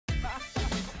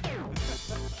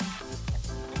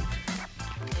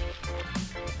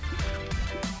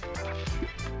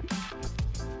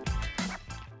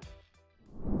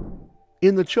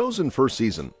In The Chosen first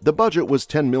season, the budget was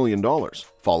 $10 million,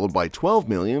 followed by $12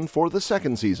 million for the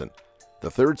second season. The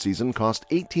third season cost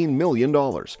 $18 million,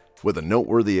 with a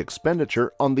noteworthy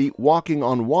expenditure on the walking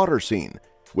on water scene,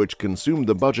 which consumed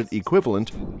the budget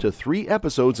equivalent to 3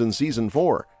 episodes in Season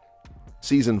 4.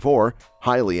 Season 4,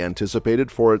 highly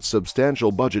anticipated for its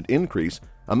substantial budget increase,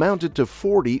 amounted to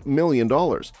 $40 million.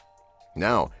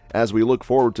 Now, as we look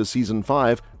forward to Season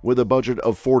 5 with a budget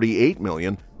of $48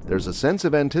 million, there's a sense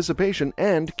of anticipation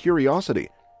and curiosity.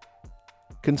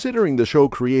 Considering the show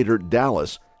creator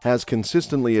Dallas has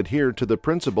consistently adhered to the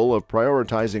principle of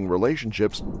prioritizing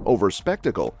relationships over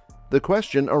spectacle, the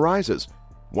question arises,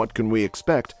 what can we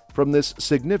expect from this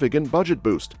significant budget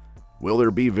boost? Will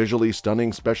there be visually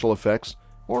stunning special effects,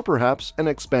 or perhaps an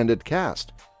expanded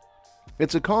cast?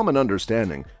 It's a common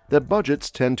understanding that budgets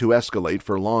tend to escalate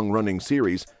for long-running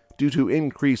series due to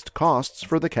increased costs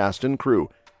for the cast and crew.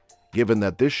 Given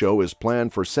that this show is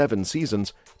planned for 7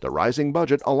 seasons, the rising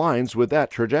budget aligns with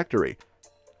that trajectory.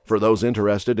 For those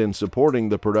interested in supporting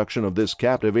the production of this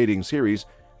captivating series,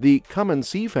 the Come and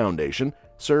See Foundation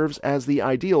serves as the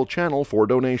ideal channel for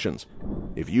donations.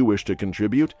 If you wish to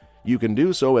contribute, you can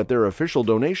do so at their official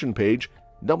donation page,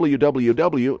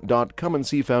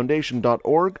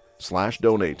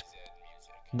 www.comeandseefoundation.org/donate.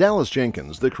 Dallas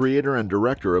Jenkins, the creator and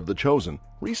director of The Chosen,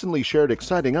 recently shared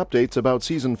exciting updates about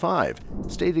Season 5,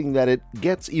 stating that it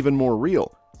gets even more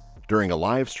real. During a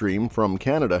live stream from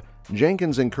Canada,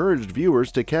 Jenkins encouraged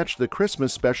viewers to catch the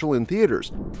Christmas special in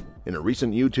theaters. In a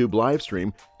recent YouTube live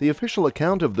stream, the official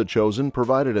account of The Chosen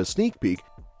provided a sneak peek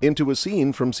into a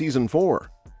scene from Season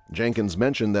 4. Jenkins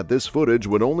mentioned that this footage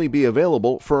would only be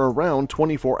available for around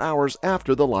 24 hours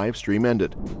after the live stream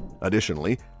ended.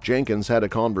 Additionally, Jenkins had a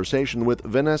conversation with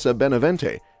Vanessa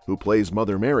Benavente, who plays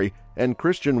Mother Mary, and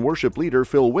Christian worship leader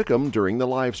Phil Wickham during the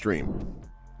live stream.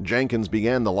 Jenkins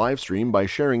began the live stream by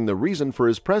sharing the reason for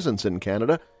his presence in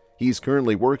Canada. He's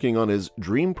currently working on his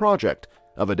dream project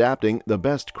of adapting the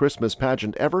best Christmas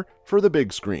pageant ever for the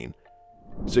big screen.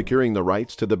 Securing the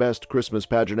rights to the best Christmas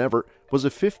pageant ever was a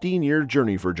 15-year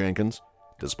journey for Jenkins.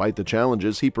 Despite the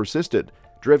challenges, he persisted,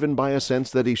 driven by a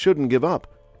sense that he shouldn't give up.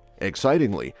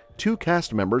 Excitingly, 2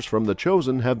 cast members from The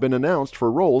Chosen have been announced for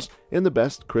roles in the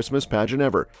best Christmas pageant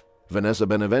ever, Vanessa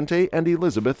Benavente and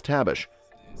Elizabeth Tabish.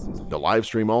 The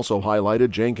livestream also highlighted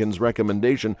Jenkins'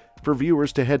 recommendation for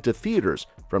viewers to head to theaters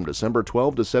from December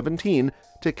 12 to 17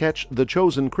 to catch The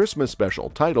Chosen Christmas special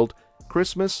titled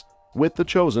Christmas with The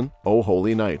Chosen, O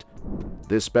Holy Night.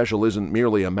 This special isn't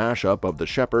merely a mashup of The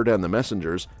Shepherd and the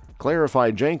Messengers,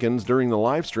 clarified Jenkins during the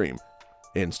live stream.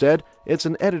 Instead, it's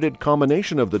an edited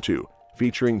combination of the two,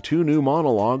 featuring 2 new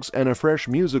monologues and a fresh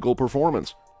musical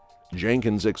performance.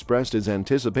 Jenkins expressed his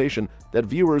anticipation that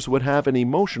viewers would have an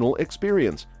emotional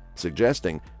experience,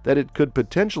 suggesting that it could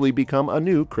potentially become a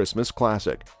new Christmas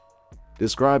classic.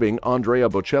 Describing Andrea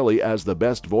Bocelli as the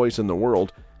best voice in the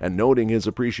world and noting his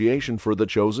appreciation for The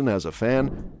Chosen as a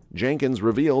fan, Jenkins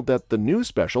revealed that the new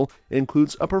special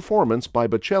includes a performance by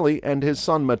Bocelli and his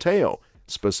son Matteo,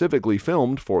 specifically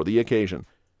filmed for the occasion.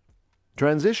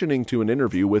 Transitioning to an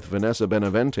interview with Vanessa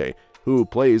Benavente, who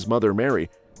plays Mother Mary,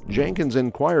 Jenkins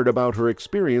inquired about her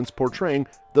experience portraying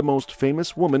the most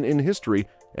famous woman in history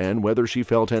and whether she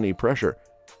felt any pressure.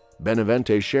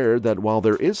 Benavente shared that while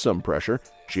there is some pressure,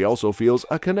 she also feels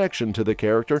a connection to the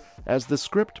character as the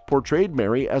script portrayed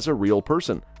Mary as a real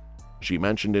person. She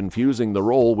mentioned infusing the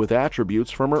role with attributes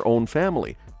from her own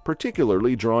family,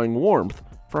 particularly drawing warmth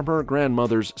from her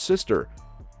grandmother's sister.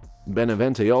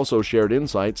 Benavente also shared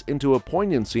insights into a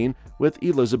poignant scene with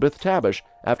Elizabeth Tabish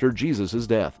after Jesus'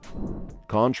 death.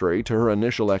 Contrary to her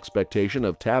initial expectation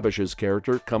of Tabish's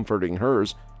character comforting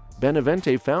hers,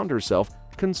 Benavente found herself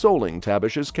consoling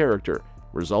Tabish's character,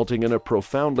 resulting in a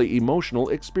profoundly emotional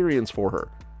experience for her.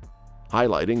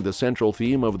 Highlighting the central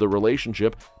theme of the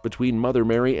relationship between Mother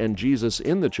Mary and Jesus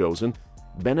in The Chosen,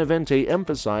 Benavente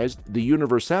emphasized the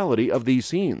universality of these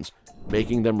scenes,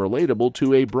 making them relatable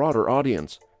to a broader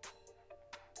audience.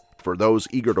 For those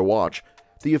eager to watch,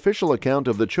 the official account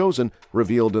of The Chosen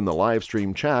revealed in the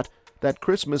livestream chat that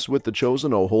Christmas with The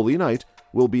Chosen, O Holy Night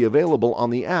will be available on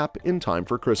the app in time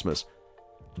for Christmas.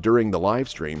 During the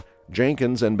livestream,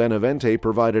 Jenkins and Benavente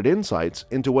provided insights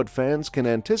into what fans can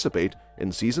anticipate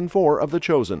in Season 4 of The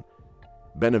Chosen.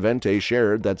 Benavente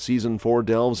shared that Season 4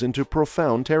 delves into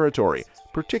profound territory,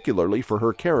 particularly for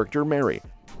her character Mary.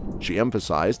 She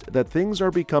emphasized that things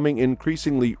are becoming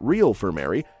increasingly real for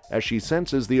Mary as she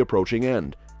senses the approaching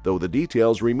end, though the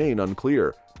details remain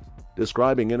unclear.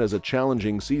 Describing it as a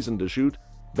challenging season to shoot,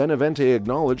 Benavente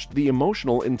acknowledged the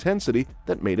emotional intensity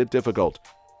that made it difficult.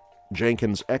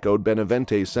 Jenkins echoed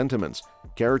Benevente's sentiments,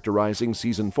 characterizing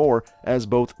Season 4 as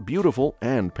both beautiful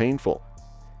and painful.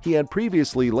 He had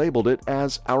previously labeled it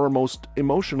as our most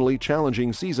emotionally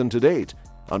challenging season to date,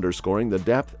 underscoring the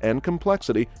depth and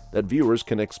complexity that viewers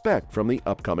can expect from the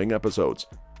upcoming episodes.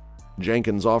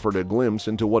 Jenkins offered a glimpse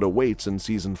into what awaits in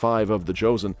Season 5 of The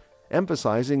Chosen,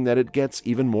 emphasizing that it gets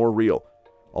even more real.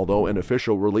 Although an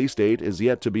official release date is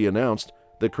yet to be announced,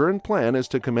 the current plan is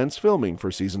to commence filming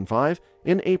for Season 5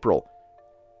 in April.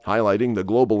 Highlighting the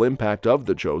global impact of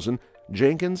The Chosen,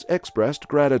 Jenkins expressed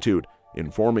gratitude,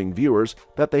 informing viewers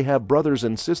that they have brothers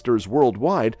and sisters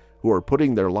worldwide who are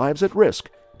putting their lives at risk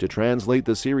to translate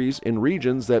the series in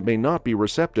regions that may not be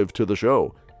receptive to the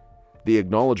show. The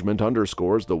acknowledgement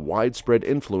underscores the widespread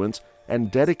influence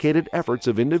and dedicated efforts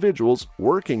of individuals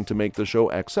working to make the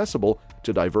show accessible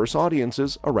to diverse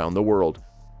audiences around the world.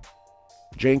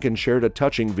 Jenkins shared a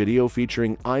touching video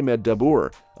featuring Ahmed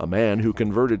Dabour, a man who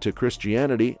converted to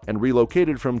Christianity and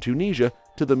relocated from Tunisia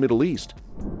to the Middle East.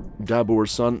 Dabour's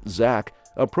son, Zach,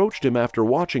 approached him after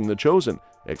watching The Chosen,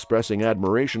 expressing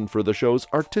admiration for the show's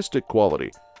artistic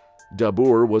quality.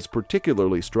 Dabour was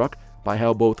particularly struck by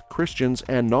how both Christians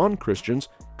and non-Christians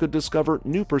could discover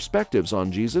new perspectives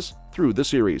on Jesus through the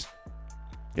series.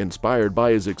 Inspired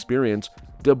by his experience,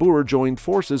 Dabour joined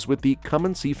forces with the Come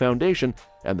and See Foundation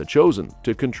and The Chosen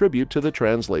to contribute to the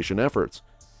translation efforts.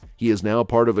 He is now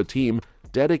part of a team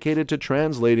dedicated to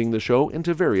translating the show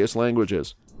into various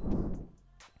languages.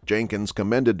 Jenkins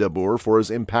commended Dabour for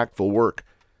his impactful work,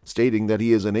 stating that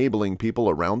he is enabling people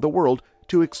around the world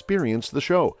to experience the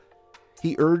show.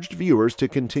 He urged viewers to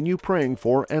continue praying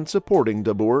for and supporting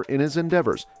Dabour in his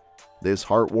endeavors. This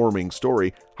heartwarming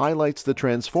story highlights the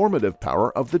transformative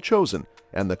power of The Chosen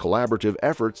and the collaborative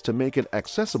efforts to make it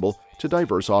accessible to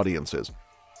diverse audiences.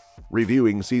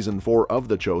 Reviewing Season 4 of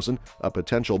The Chosen, a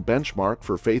potential benchmark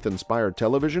for faith-inspired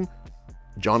television,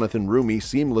 Jonathan Roumie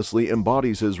seamlessly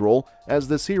embodies his role as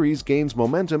the series gains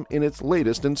momentum in its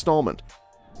latest installment.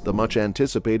 The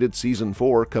much-anticipated Season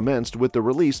 4 commenced with the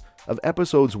release of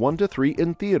Episodes 1 to 3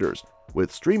 in theaters,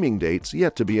 with streaming dates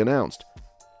yet to be announced.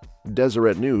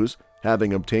 Deseret News,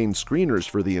 having obtained screeners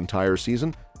for the entire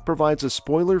season, provides a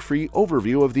spoiler-free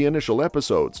overview of the initial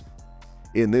episodes.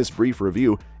 In this brief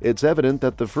review, it's evident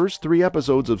that the first 3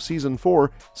 episodes of Season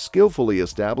 4 skillfully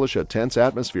establish a tense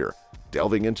atmosphere,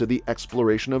 delving into the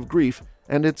exploration of grief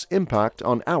and its impact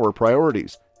on our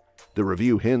priorities. The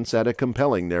review hints at a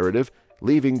compelling narrative,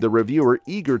 leaving the reviewer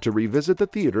eager to revisit the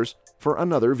theaters for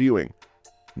another viewing.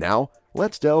 Now,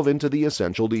 let's delve into the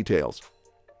essential details.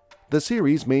 The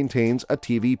series maintains a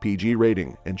TV PG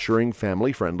rating, ensuring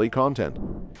family-friendly content.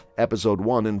 Episode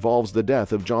 1 involves the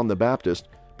death of John the Baptist,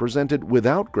 presented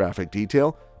without graphic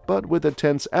detail, but with a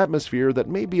tense atmosphere that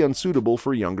may be unsuitable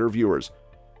for younger viewers.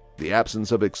 The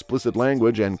absence of explicit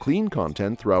language and clean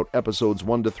content throughout Episodes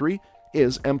 1 to 3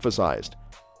 is emphasized.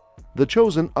 The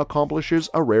Chosen accomplishes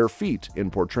a rare feat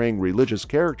in portraying religious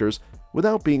characters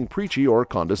without being preachy or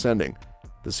condescending.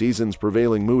 The season's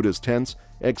prevailing mood is tense,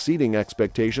 exceeding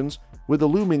expectations, with a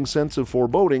looming sense of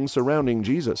foreboding surrounding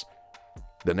Jesus.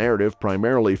 The narrative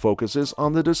primarily focuses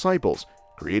on the disciples,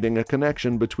 creating a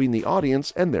connection between the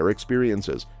audience and their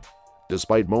experiences.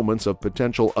 Despite moments of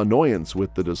potential annoyance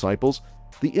with the disciples,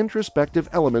 the introspective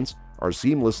elements are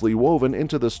seamlessly woven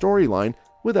into the storyline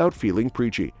without feeling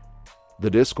preachy. The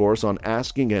discourse on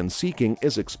asking and seeking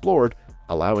is explored,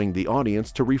 allowing the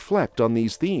audience to reflect on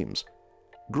these themes.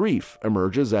 Grief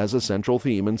emerges as a central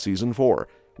theme in Season 4,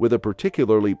 with a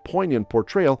particularly poignant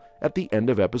portrayal at the end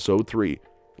of Episode 3,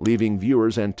 leaving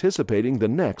viewers anticipating the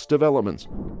next developments.